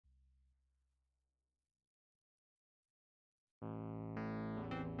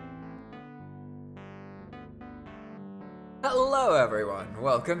Hello everyone,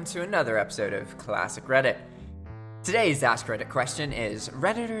 welcome to another episode of Classic Reddit. Today's Ask Reddit question is,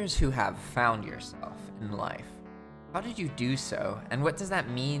 Redditors who have found yourself in life. How did you do so, and what does that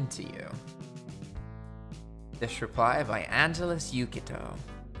mean to you? This reply by Angelus Yukito.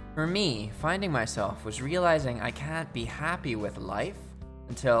 For me, finding myself was realizing I can't be happy with life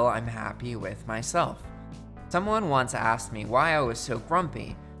until I'm happy with myself. Someone once asked me why I was so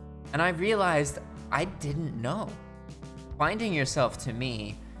grumpy, and I realized I didn't know. Finding yourself to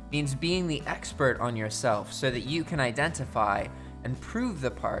me means being the expert on yourself so that you can identify and prove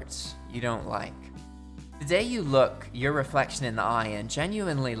the parts you don't like. The day you look your reflection in the eye and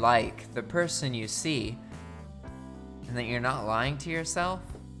genuinely like the person you see, and that you're not lying to yourself,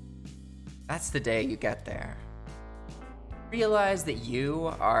 that's the day you get there. Realize that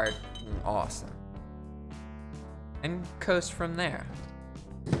you are awesome, and coast from there.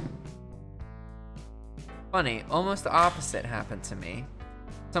 Funny, almost the opposite happened to me.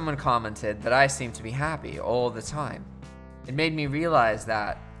 Someone commented that I seemed to be happy all the time. It made me realize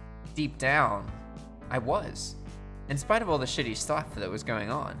that, deep down, I was, in spite of all the shitty stuff that was going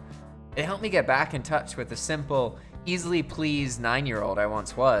on. It helped me get back in touch with the simple, easily pleased 9-year-old I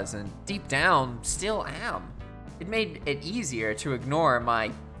once was, and deep down, still am. It made it easier to ignore my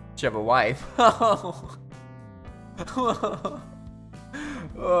wife.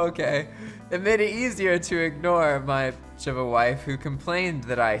 Okay. It made it easier to ignore my wife who complained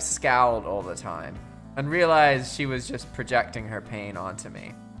that I scowled all the time and realized she was just projecting her pain onto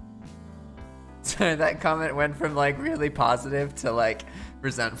me. So that comment went from like really positive to like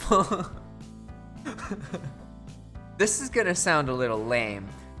resentful. This is gonna sound a little lame,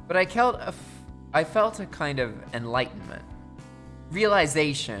 but I felt a kind of enlightenment.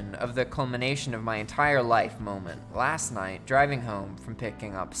 Realization of the culmination of my entire life moment last night driving home from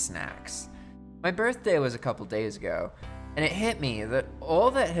picking up snacks. My birthday was a couple days ago, and it hit me that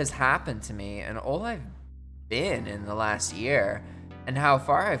all that has happened to me and all I've been in the last year, and how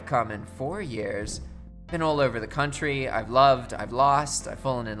far I've come in 4 years, been all over the country, I've loved, I've lost, I've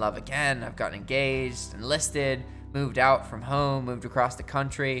fallen in love again, I've gotten engaged, enlisted, moved out from home, moved across the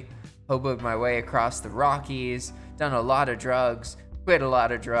country, hoboed my way across the Rockies, done a lot of drugs, quit a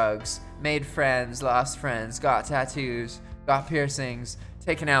lot of drugs, made friends, lost friends, got tattoos, got piercings,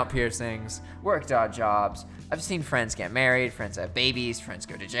 taken out piercings, worked odd jobs. I've seen friends get married, friends have babies, friends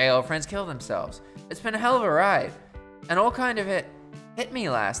go to jail, friends kill themselves. It's been a hell of a ride. And all kind of it hit me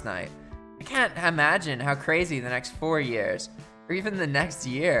last night. I can't imagine how crazy the next 4 years, or even the next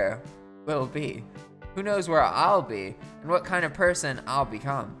year, will be. Who knows where I'll be, and what kind of person I'll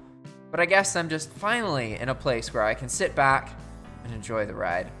become. But I guess I'm just finally in a place where I can sit back and enjoy the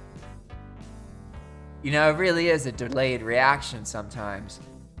ride. You know, it really is a delayed reaction sometimes.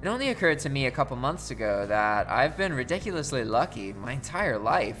 It only occurred to me a couple months ago that I've been ridiculously lucky my entire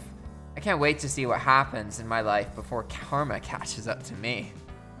life. I can't wait to see what happens in my life before karma catches up to me.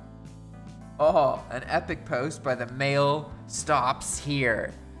 Oh, an epic post by the male stops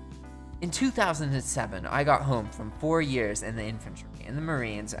here. In 2007, I got home from 4 years in the infantry, in the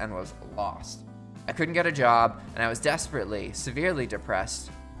Marines, and was lost. I couldn't get a job, and I was desperately, severely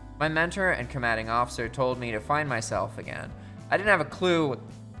depressed. My mentor and commanding officer told me to find myself again. I didn't have a clue what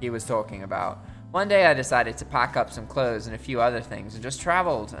he was talking about. One day I decided to pack up some clothes and a few other things and just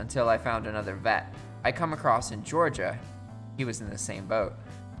traveled until I found another vet I come across in Georgia. He was in the same boat.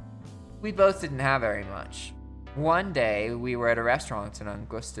 We both didn't have very much. One day we were at a restaurant in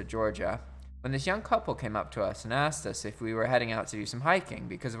Augusta, Georgia, when this young couple came up to us and asked us if we were heading out to do some hiking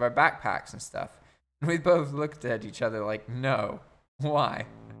because of our backpacks and stuff. And we both looked at each other like, no, why?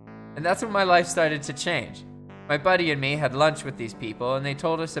 And that's when my life started to change. My buddy and me had lunch with these people, and they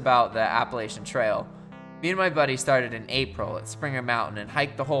told us about the Appalachian Trail. Me and my buddy started in April at Springer Mountain and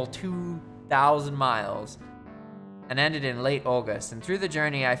hiked the whole 2,000 miles and ended in late August. And through the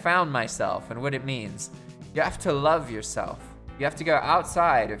journey, I found myself and what it means. You have to love yourself. You have to go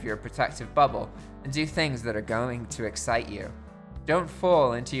outside of your protective bubble and do things that are going to excite you. Don't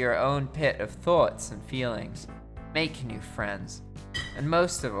fall into your own pit of thoughts and feelings. Make new friends. And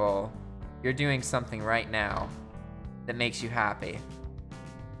most of all, you're doing something right now that makes you happy.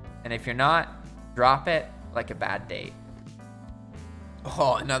 And if you're not, drop it like a bad date.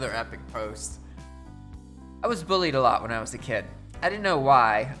 Oh, another epic post. I was bullied a lot when I was a kid. I didn't know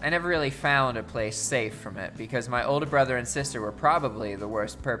why. I never really found a place safe from it because my older brother and sister were probably the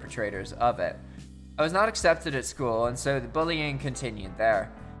worst perpetrators of it. I was not accepted at school, and so the bullying continued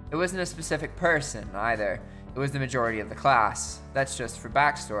there. It wasn't a specific person either. It was the majority of the class. That's just for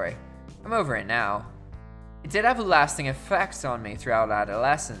backstory. I'm over it now. It did have a lasting effect on me throughout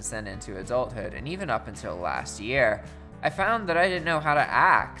adolescence and into adulthood, and even up until last year. I found that I didn't know how to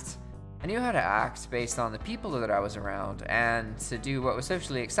act. I knew how to act based on the people that I was around and to do what was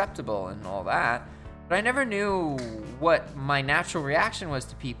socially acceptable and all that, but I never knew what my natural reaction was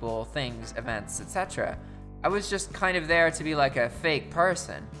to people, things, events, etc. I was just kind of there to be like a fake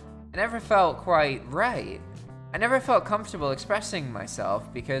person. I never felt quite right. I never felt comfortable expressing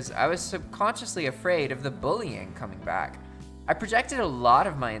myself because I was subconsciously afraid of the bullying coming back. I projected a lot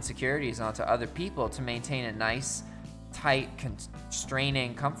of my insecurities onto other people to maintain a nice, tight,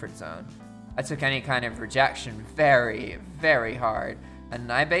 constraining comfort zone. I took any kind of rejection very, very hard,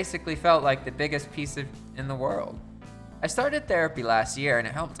 and I basically felt like the biggest piece in the world. I started therapy last year and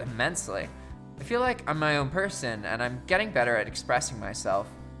it helped immensely. I feel like I'm my own person and I'm getting better at expressing myself.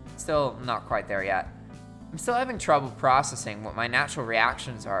 Still not quite there yet. I'm still having trouble processing what my natural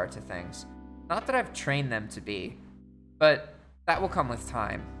reactions are to things. Not that I've trained them to be, but that will come with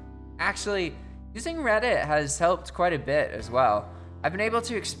time. Actually, using Reddit has helped quite a bit as well. I've been able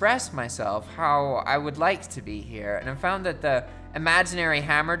to express myself how I would like to be here, and I found that the imaginary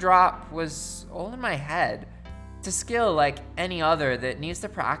hammer drop was all in my head. It's a skill like any other that needs to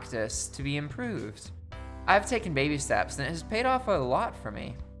practice to be improved. I've taken baby steps, and it has paid off a lot for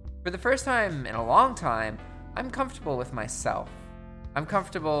me. For the first time in a long time, I'm comfortable with myself. I'm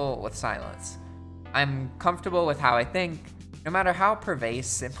comfortable with silence. I'm comfortable with how I think, no matter how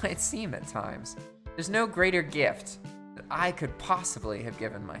pervasive it might seem at times. There's no greater gift that I could possibly have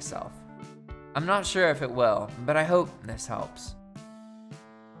given myself. I'm not sure if it will, but I hope this helps.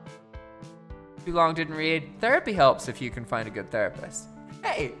 Too long didn't read. Therapy helps if you can find a good therapist.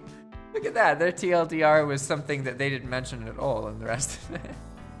 Hey, look at that. Their TLDR was something that they didn't mention at all in the rest of it.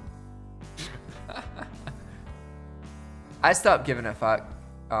 I stopped giving a fuck.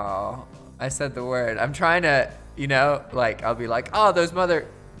 Oh, I said the word. I'm trying to, like, I'll be like, oh, those mother,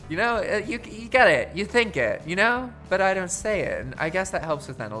 you get it, you think it, but I don't say it. And I guess that helps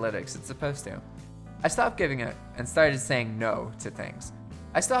with analytics. It's supposed to. I stopped giving it and started saying no to things.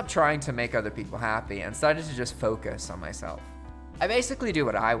 I stopped trying to make other people happy and started to just focus on myself. I basically do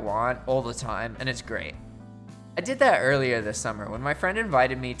what I want all the time, and it's great. I did that earlier this summer when my friend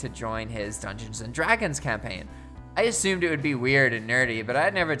invited me to join his Dungeons & Dragons campaign. I assumed it would be weird and nerdy, but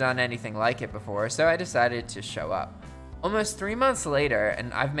I'd never done anything like it before, so I decided to show up. Almost 3 months later,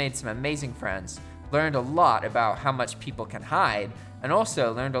 and I've made some amazing friends, learned a lot about how much people can hide, and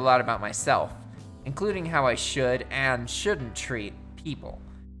also learned a lot about myself, including how I should and shouldn't treat people.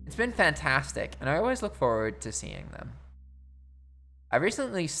 It's been fantastic, and I always look forward to seeing them. I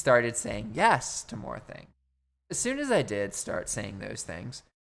recently started saying yes to more things. As soon as I did start saying those things,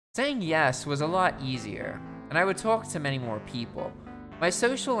 saying yes was a lot easier, and I would talk to many more people. My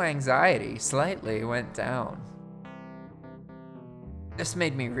social anxiety slightly went down. This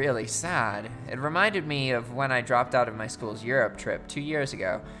made me really sad. It reminded me of when I dropped out of my school's Europe trip 2 years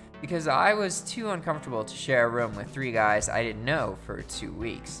ago because I was too uncomfortable to share a room with 3 guys I didn't know for 2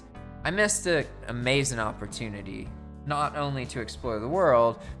 weeks. I missed an amazing opportunity, not only to explore the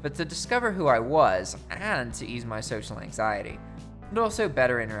world, but to discover who I was and to ease my social anxiety, and also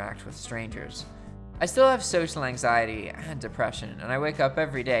better interact with strangers. I still have social anxiety and depression, and I wake up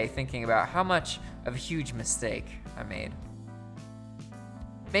every day thinking about how much of a huge mistake I made.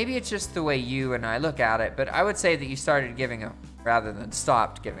 Maybe it's just the way you and I look at it, but I would say that you started giving up rather than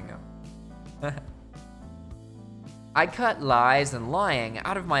stopped giving up. I cut lies and lying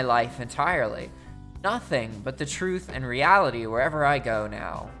out of my life entirely. Nothing but the truth and reality wherever I go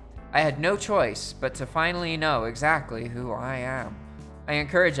now. I had no choice but to finally know exactly who I am. I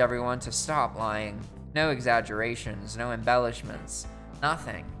encourage everyone to stop lying. No exaggerations, no embellishments,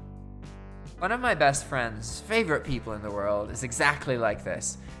 nothing. One of my best friends, favorite people in the world, is exactly like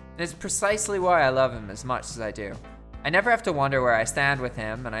this, and it's precisely why I love him as much as I do. I never have to wonder where I stand with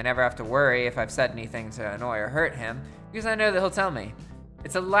him, and I never have to worry if I've said anything to annoy or hurt him, because I know that he'll tell me.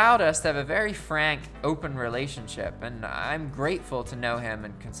 It's allowed us to have a very frank, open relationship, and I'm grateful to know him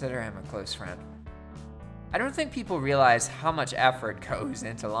and consider him a close friend. I don't think people realize how much effort goes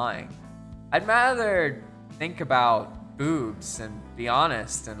into lying. I'd rather think about boobs and be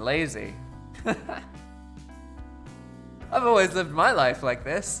honest and lazy. I've always lived my life like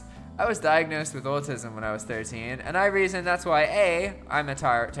this. I was diagnosed with autism when I was 13, and I reason that's why A, I'm a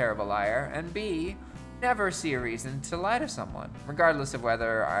terrible liar, and B, never see a reason to lie to someone, regardless of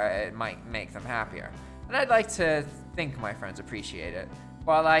whether it might make them happier. And I'd like to think my friends appreciate it.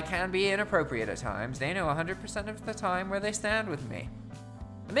 While I can be inappropriate at times, they know 100% of the time where they stand with me.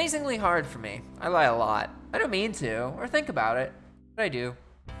 Amazingly hard for me. I lie a lot. I don't mean to, or think about it, but I do.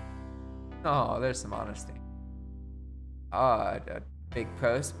 Oh, there's some honesty. Oh, a big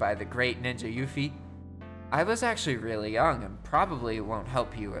post by the great Ninja Yuffie. I was actually really young and probably won't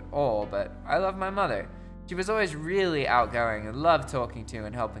help you at all, but I love my mother. She was always really outgoing and loved talking to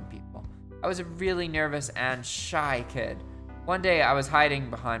and helping people. I was a really nervous and shy kid. One day I was hiding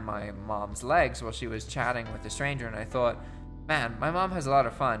behind my mom's legs while she was chatting with a stranger, and I thought, man, my mom has a lot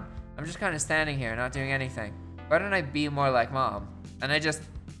of fun. I'm just kind of standing here not doing anything. Why don't I be more like mom? And I just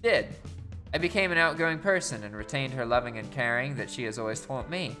did. I became an outgoing person and retained her loving and caring that she has always taught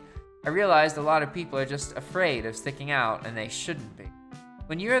me. I realized a lot of people are just afraid of sticking out, and they shouldn't be.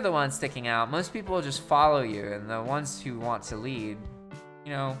 When you're the one sticking out, most people will just follow you, and the ones who want to lead,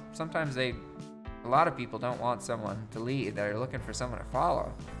 sometimes a lot of people don't want someone to lead. They're looking for someone to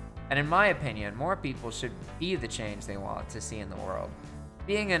follow. And in my opinion, more people should be the change they want to see in the world.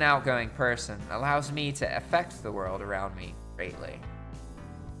 Being an outgoing person allows me to affect the world around me greatly.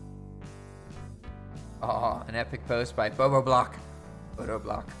 Oh, an epic post by Bobo Block.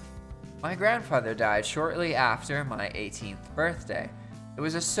 My grandfather died shortly after my 18th birthday. It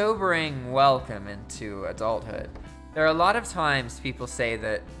was a sobering welcome into adulthood. There are a lot of times people say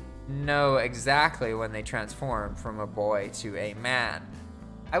that know exactly when they transform from a boy to a man.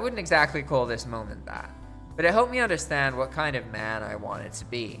 I wouldn't exactly call this moment that, but it helped me understand what kind of man I wanted to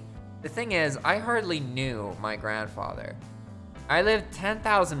be. The thing is, I hardly knew my grandfather. I lived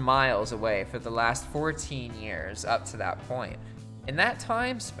 10,000 miles away for the last 14 years up to that point. In that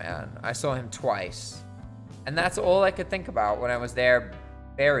time span, I saw him twice, and that's all I could think about when I was there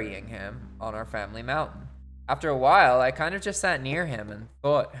burying him on our family mountain. After a while, I kind of just sat near him and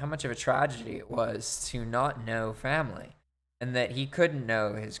thought how much of a tragedy it was to not know family, and that he couldn't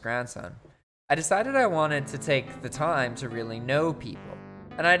know his grandson. I decided I wanted to take the time to really know people,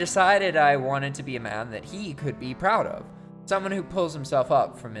 and I decided I wanted to be a man that he could be proud of, someone who pulls himself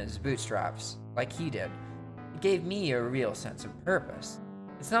up from his bootstraps, like he did. It gave me a real sense of purpose.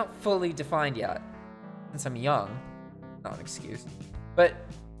 It's not fully defined yet, since I'm young, not an excuse, but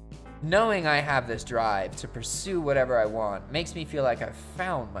knowing I have this drive to pursue whatever I want makes me feel like I've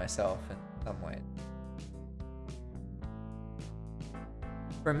found myself in some ways.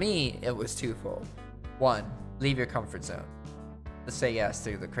 For me, it was twofold. 1, leave your comfort zone. Let's say yes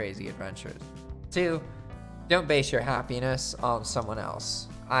to the crazy adventures. 2, don't base your happiness on someone else,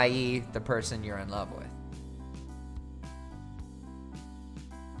 i.e. the person you're in love with.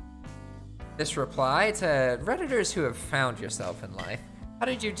 This reply to Redditors who have found yourself in life. How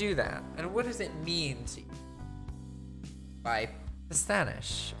did you do that? And what does it mean to you? By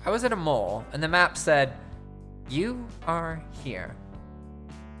Pistanish. I was at a mall, and the map said, "You are here."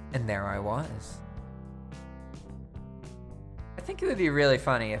 And there I was. I think it would be really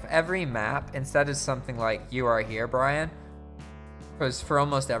funny if every map, instead of something like, "You are here, Brian," because for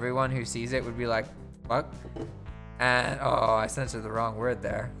almost everyone who sees it would be like, "Fuck?" And, oh, I censored the wrong word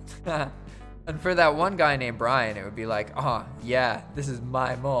there. And for that one guy named Brian, it would be like, "Oh, yeah, this is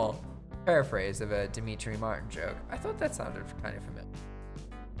my mall." Paraphrase of a Dimitri Martin joke. I thought that sounded kind of familiar.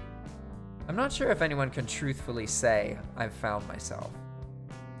 I'm not sure if anyone can truthfully say, "I've found myself."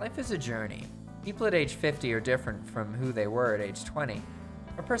 Life is a journey. People at age 50 are different from who they were at age 20.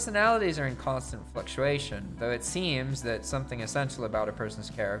 Our personalities are in constant fluctuation, though it seems that something essential about a person's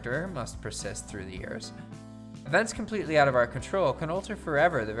character must persist through the years. Events completely out of our control can alter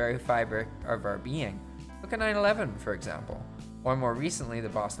forever the very fabric of our being. Look at 9/11, for example, or more recently, the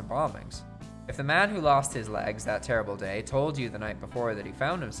Boston bombings. If the man who lost his legs that terrible day told you the night before that he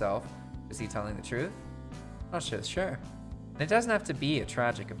found himself, was he telling the truth? Not so sure. And it doesn't have to be a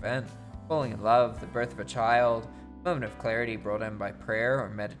tragic event. Falling in love, the birth of a child, a moment of clarity brought in by prayer or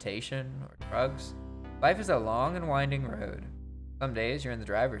meditation or drugs. Life is a long and winding road. Some days you're in the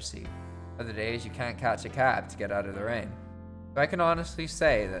driver's seat. Other days you can't catch a cab to get out of the rain. So I can honestly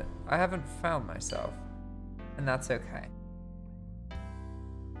say that I haven't found myself, and that's okay.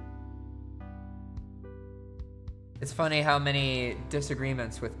 It's funny how many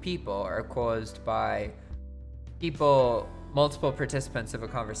disagreements with people are caused by multiple participants of a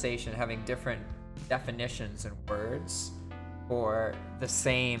conversation having different definitions and words for the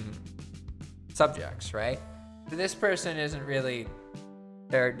same subjects, right? So this person isn't really,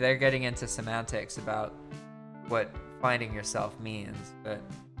 they're getting into semantics about what finding yourself means,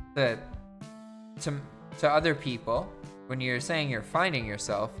 but to other people, when you're saying you're finding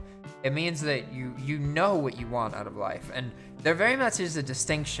yourself, it means that you know what you want out of life. And there very much is a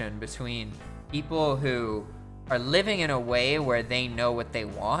distinction between people who are living in a way where they know what they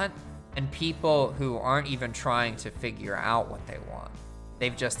want and people who aren't even trying to figure out what they want.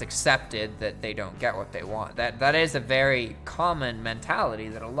 They've just accepted that they don't get what they want. That is a very common mentality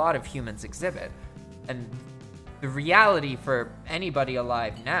that a lot of humans exhibit. And the reality for anybody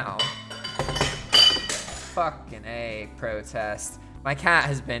alive now fucking A, protest. My cat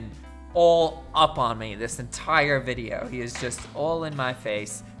has been all up on me this entire video. He is just all in my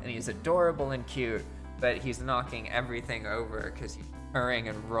face, and he's adorable and cute, but he's knocking everything over because he's purring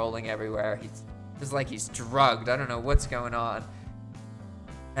and rolling everywhere. He's just like he's drugged. I don't know what's going on.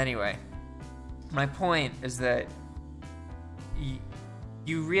 Anyway, my point is that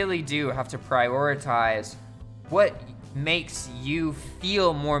you really do have to prioritize what makes you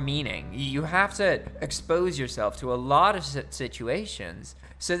feel more meaning. You have to expose yourself to a lot of situations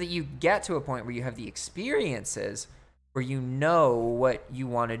so that you get to a point where you have the experiences where you know what you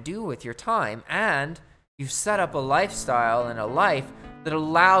want to do with your time, and you've set up a lifestyle and a life that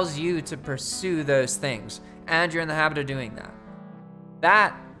allows you to pursue those things, and you're in the habit of doing that.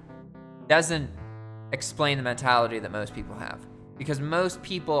 That doesn't explain the mentality that most people have, because most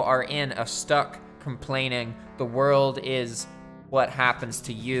people are in a stuck, complaining, the world is what happens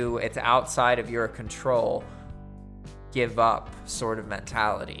to you, it's outside of your control, give up sort of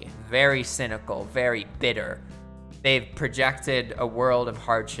mentality. Very cynical, very bitter. They've projected a world of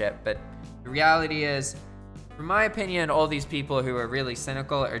hardship, but the reality is, from my opinion, all these people who are really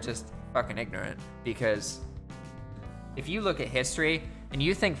cynical are just fucking ignorant, because if you look at history and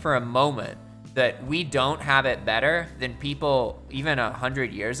you think for a moment that we don't have it better than people even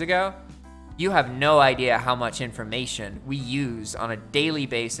 100 years ago, you have no idea how much information we use on a daily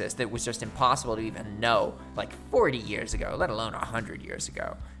basis that was just impossible to even know like 40 years ago, let alone 100 years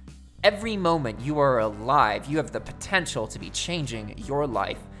ago. Every moment you are alive, you have the potential to be changing your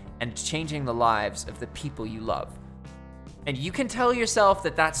life and changing the lives of the people you love. And you can tell yourself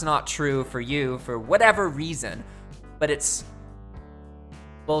that that's not true for you for whatever reason, but it's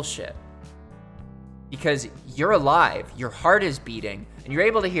bullshit. Because you're alive, your heart is beating, and you're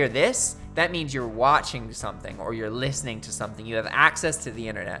able to hear this, that means you're watching something or you're listening to something. You have access to the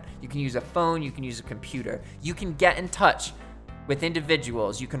internet. You can use a phone, you can use a computer. You can get in touch with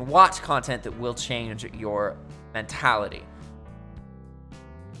individuals. You can watch content that will change your mentality.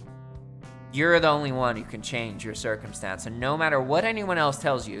 You're the only one who can change your circumstance, and no matter what anyone else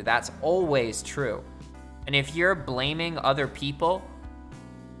tells you, that's always true. And if you're blaming other people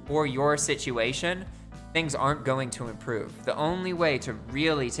for your situation, things aren't going to improve. The only way to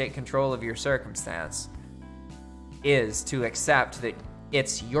really take control of your circumstance is to accept that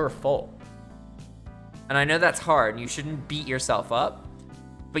it's your fault. And I know that's hard, and you shouldn't beat yourself up,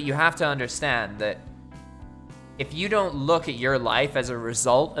 but you have to understand that if you don't look at your life as a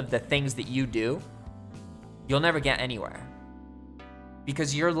result of the things that you do, you'll never get anywhere.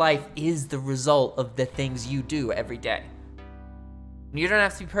 Because your life is the result of the things you do every day. You don't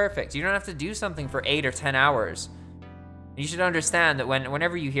have to be perfect. You don't have to do something for 8 or 10 hours. You should understand that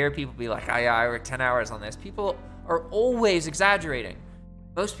whenever you hear people be like, I worked 10 hours on this, people are always exaggerating.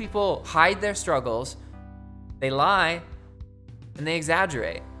 Most people hide their struggles, they lie, and they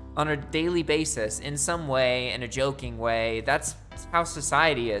exaggerate on a daily basis in some way, in a joking way. That's how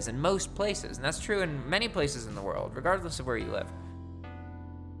society is in most places, and that's true in many places in the world, regardless of where you live.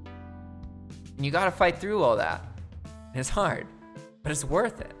 And you gotta fight through all that. And it's hard, but it's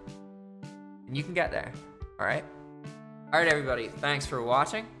worth it. And you can get there, all right? All right, everybody, thanks for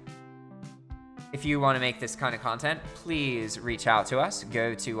watching. If you want to make this kind of content, please reach out to us.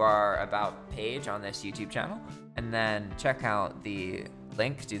 Go to our About page on this YouTube channel, and then check out the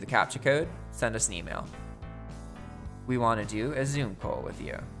link, do the CAPTCHA code, send us an email. We want to do a Zoom call with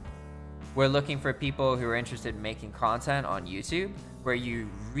you. We're looking for people who are interested in making content on YouTube where you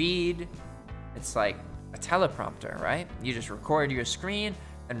read, it's like a teleprompter, right? You just record your screen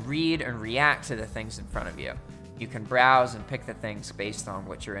and read and react to the things in front of you. You can browse and pick the things based on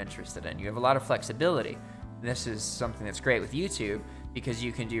what you're interested in. You have a lot of flexibility. This is something that's great with YouTube because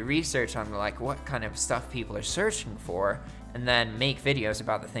you can do research on like what kind of stuff people are searching for and then make videos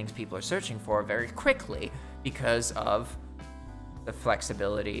about the things people are searching for very quickly because of the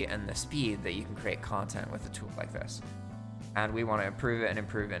flexibility and the speed that you can create content with a tool like this. And we want to improve it and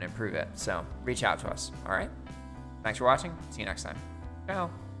improve it and improve it. So reach out to us, all right? Thanks for watching. See you next time. Ciao.